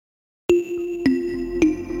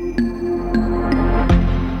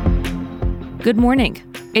Good morning.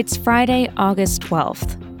 It's Friday, August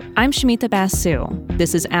 12th. I'm Shamita Basu.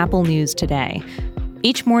 This is Apple News Today.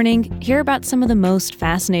 Each morning, hear about some of the most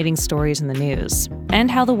fascinating stories in the news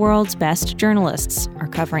and how the world's best journalists are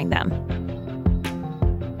covering them.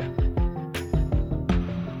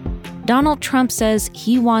 Donald Trump says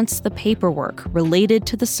he wants the paperwork related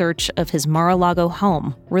to the search of his Mar-a-Lago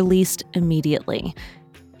home released immediately.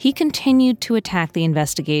 He continued to attack the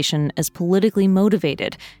investigation as politically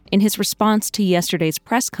motivated in his response to yesterday's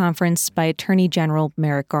press conference by Attorney General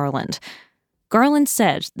Merrick Garland. Garland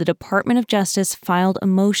said the Department of Justice filed a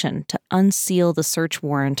motion to unseal the search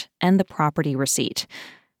warrant and the property receipt.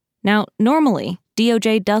 Now, normally,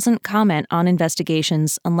 DOJ doesn't comment on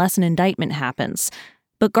investigations unless an indictment happens.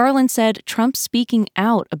 But Garland said Trump speaking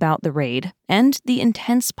out about the raid and the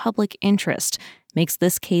intense public interest makes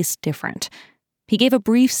this case different. He gave a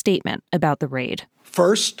brief statement about the raid.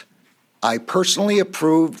 First, I personally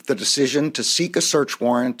approved the decision to seek a search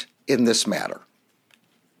warrant in this matter.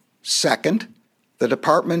 Second, the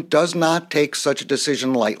department does not take such a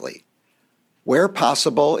decision lightly. Where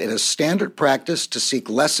possible, it is standard practice to seek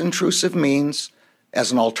less intrusive means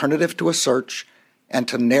as an alternative to a search and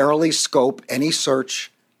to narrowly scope any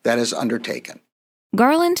search that is undertaken.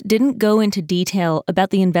 Garland didn't go into detail about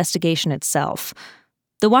the investigation itself.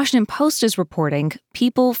 The Washington Post is reporting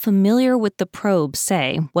people familiar with the probe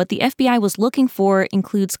say what the FBI was looking for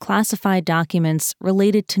includes classified documents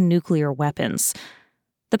related to nuclear weapons.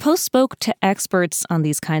 The Post spoke to experts on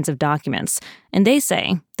these kinds of documents, and they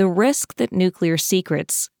say the risk that nuclear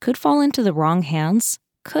secrets could fall into the wrong hands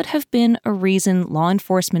could have been a reason law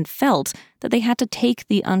enforcement felt that they had to take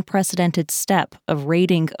the unprecedented step of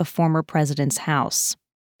raiding a former president's house.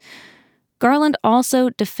 Garland also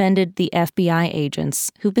defended the FBI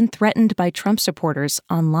agents who've been threatened by Trump supporters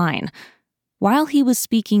online. While he was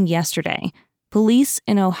speaking yesterday, police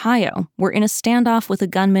in Ohio were in a standoff with a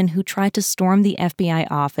gunman who tried to storm the FBI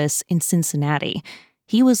office in Cincinnati.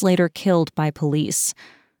 He was later killed by police.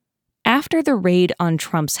 After the raid on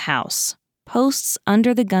Trump's house, posts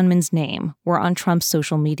under the gunman's name were on Trump's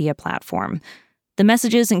social media platform. The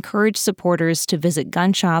messages encouraged supporters to visit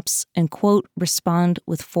gun shops and, quote, respond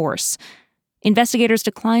with force. Investigators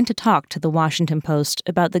declined to talk to the Washington Post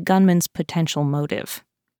about the gunman's potential motive.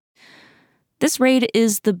 This raid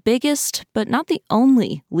is the biggest, but not the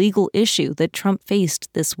only, legal issue that Trump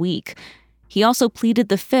faced this week. He also pleaded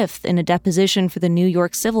the fifth in a deposition for the New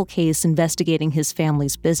York civil case investigating his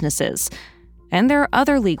family's businesses. And there are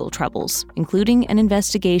other legal troubles, including an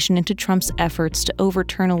investigation into Trump's efforts to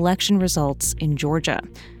overturn election results in Georgia.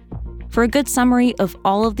 For a good summary of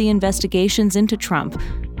all of the investigations into Trump,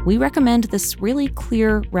 we recommend this really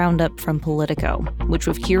clear roundup from Politico, which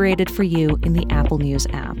we've curated for you in the Apple News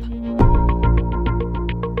app.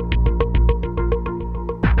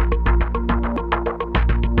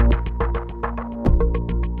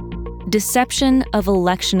 Deception of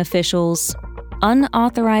election officials,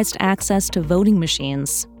 unauthorized access to voting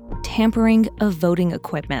machines, tampering of voting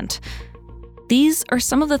equipment. These are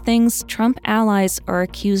some of the things Trump allies are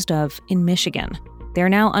accused of in Michigan. They're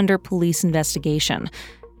now under police investigation.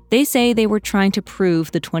 They say they were trying to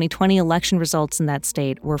prove the 2020 election results in that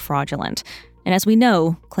state were fraudulent. And as we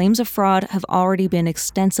know, claims of fraud have already been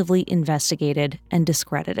extensively investigated and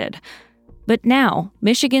discredited. But now,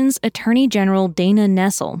 Michigan's Attorney General Dana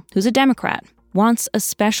Nessel, who's a Democrat, wants a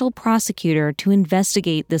special prosecutor to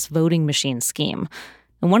investigate this voting machine scheme.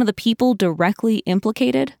 And one of the people directly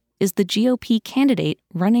implicated is the GOP candidate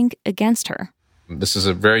running against her. This is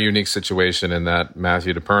a very unique situation in that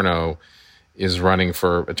Matthew DePerno is running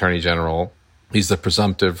for Attorney General. He's the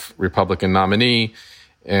presumptive Republican nominee,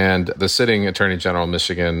 and the sitting Attorney General of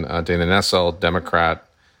Michigan, Dana Nessel, Democrat,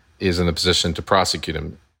 is in the position to prosecute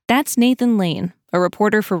him. That's Nathan Lane, a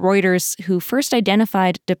reporter for Reuters who first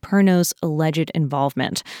identified DePerno's alleged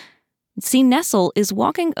involvement. See, Nessel is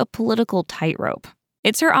walking a political tightrope.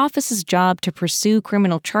 It's her office's job to pursue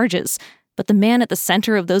criminal charges, but the man at the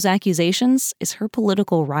center of those accusations is her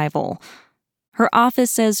political rival. Her office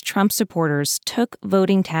says Trump supporters took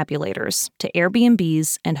voting tabulators to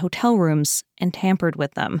Airbnbs and hotel rooms and tampered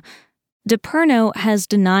with them. DePerno has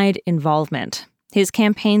denied involvement. His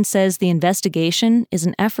campaign says the investigation is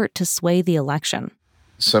an effort to sway the election.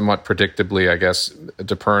 Somewhat predictably, I guess,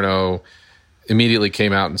 DePerno immediately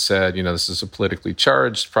came out and said, this is a politically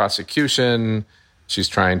charged prosecution. She's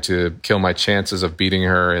trying to kill my chances of beating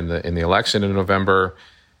her in the election in November.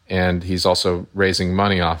 And he's also raising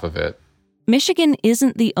money off of it. Michigan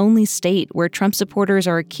isn't the only state where Trump supporters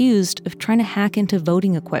are accused of trying to hack into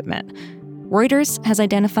voting equipment. Reuters has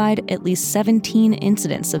identified at least 17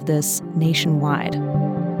 incidents of this nationwide.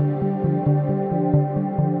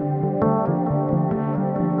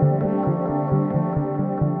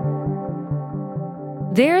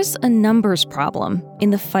 There's a numbers problem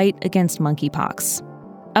in the fight against monkeypox.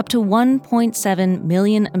 Up to 1.7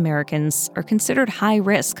 million Americans are considered high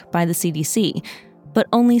risk by the CDC, but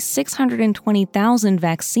only 620,000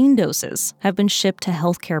 vaccine doses have been shipped to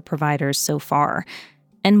healthcare providers so far,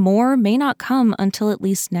 and more may not come until at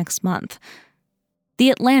least next month.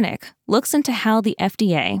 The Atlantic looks into how the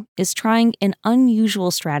FDA is trying an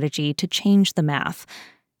unusual strategy to change the math.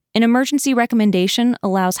 An emergency recommendation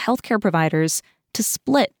allows healthcare providers to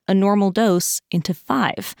split a normal dose into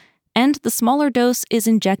 5, and the smaller dose is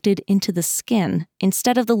injected into the skin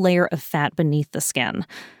instead of the layer of fat beneath the skin.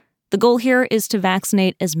 The goal here is to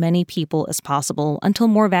vaccinate as many people as possible until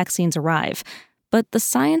more vaccines arrive, but the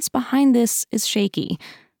science behind this is shaky.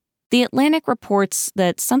 The Atlantic reports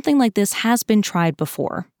that something like this has been tried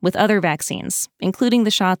before with other vaccines, including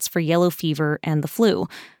the shots for yellow fever and the flu.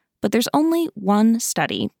 But there's only one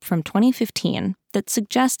study from 2015 that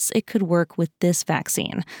suggests it could work with this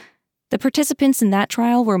vaccine. The participants in that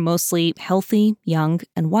trial were mostly healthy, young,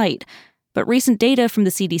 and white. But recent data from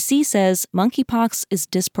the CDC says monkeypox is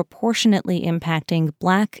disproportionately impacting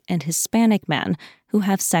Black and Hispanic men who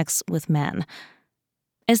have sex with men.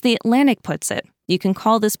 As the Atlantic puts it, you can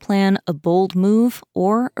call this plan a bold move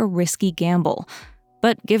or a risky gamble.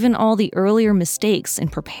 But given all the earlier mistakes in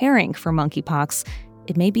preparing for monkeypox,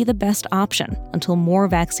 it may be the best option until more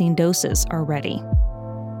vaccine doses are ready.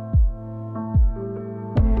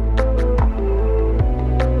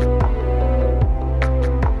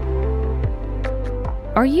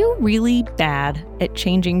 Are you really bad at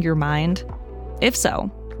changing your mind? If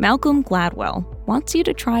so, Malcolm Gladwell wants you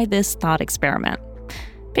to try this thought experiment.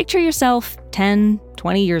 Picture yourself 10,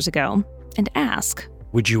 20 years ago and ask,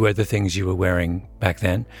 would you wear the things you were wearing back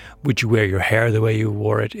then? Would you wear your hair the way you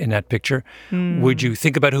wore it in that picture? Would you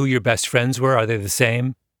think about who your best friends were? Are they the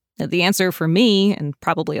same? The answer for me, and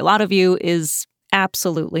probably a lot of you, is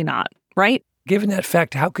absolutely not, right? Given that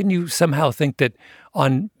fact, how can you somehow think that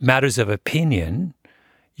on matters of opinion,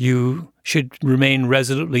 you should remain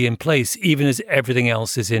resolutely in place even as everything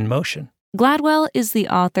else is in motion? Gladwell is the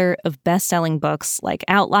author of best-selling books like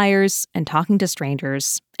Outliers and Talking to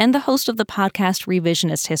Strangers, and the host of the podcast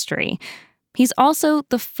Revisionist History. He's also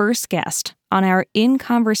the first guest on our In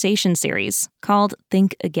Conversation series called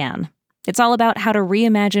Think Again. It's all about how to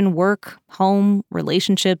reimagine work, home,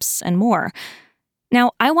 relationships, and more.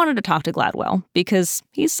 Now, I wanted to talk to Gladwell because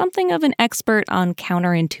he's something of an expert on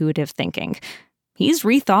counterintuitive thinking. He's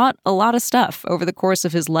rethought a lot of stuff over the course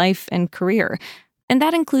of his life and career. And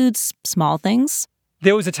that includes small things.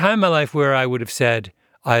 There was a time in my life where I would have said,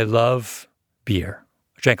 I love beer.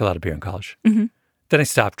 I drank a lot of beer in college. Mm-hmm. Then I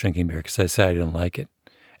stopped drinking beer because I decided I didn't like it.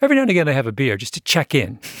 Every now and again I have a beer just to check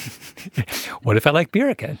in. What if I like beer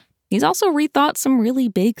again? He's also rethought some really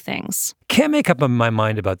big things. Can't make up my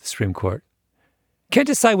mind about the Supreme Court. Can't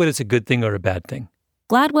decide whether it's a good thing or a bad thing.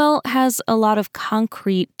 Gladwell has a lot of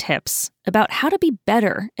concrete tips about how to be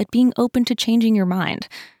better at being open to changing your mind.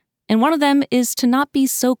 And one of them is to not be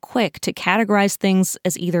so quick to categorize things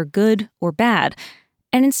as either good or bad,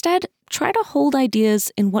 and instead try to hold ideas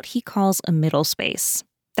in what he calls a middle space.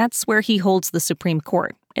 That's where he holds the Supreme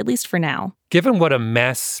Court, at least for now. Given what a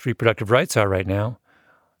mess reproductive rights are right now,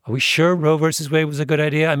 are we sure Roe versus Wade was a good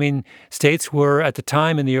idea? I mean, states were, at the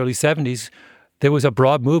time in the early 70s, there was a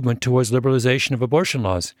broad movement towards liberalization of abortion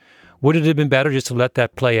laws. Would it have been better just to let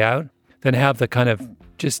that play out than have the kind of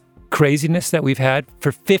just craziness that we've had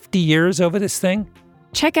for 50 years over this thing?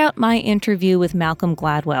 Check out my interview with Malcolm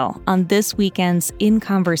Gladwell on this weekend's In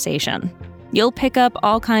Conversation. You'll pick up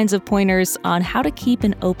all kinds of pointers on how to keep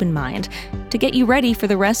an open mind to get you ready for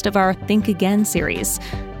the rest of our Think Again series.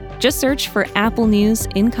 Just search for Apple News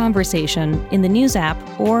In Conversation in the News app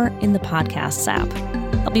or in the Podcasts app.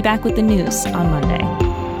 I'll be back with the news on Monday.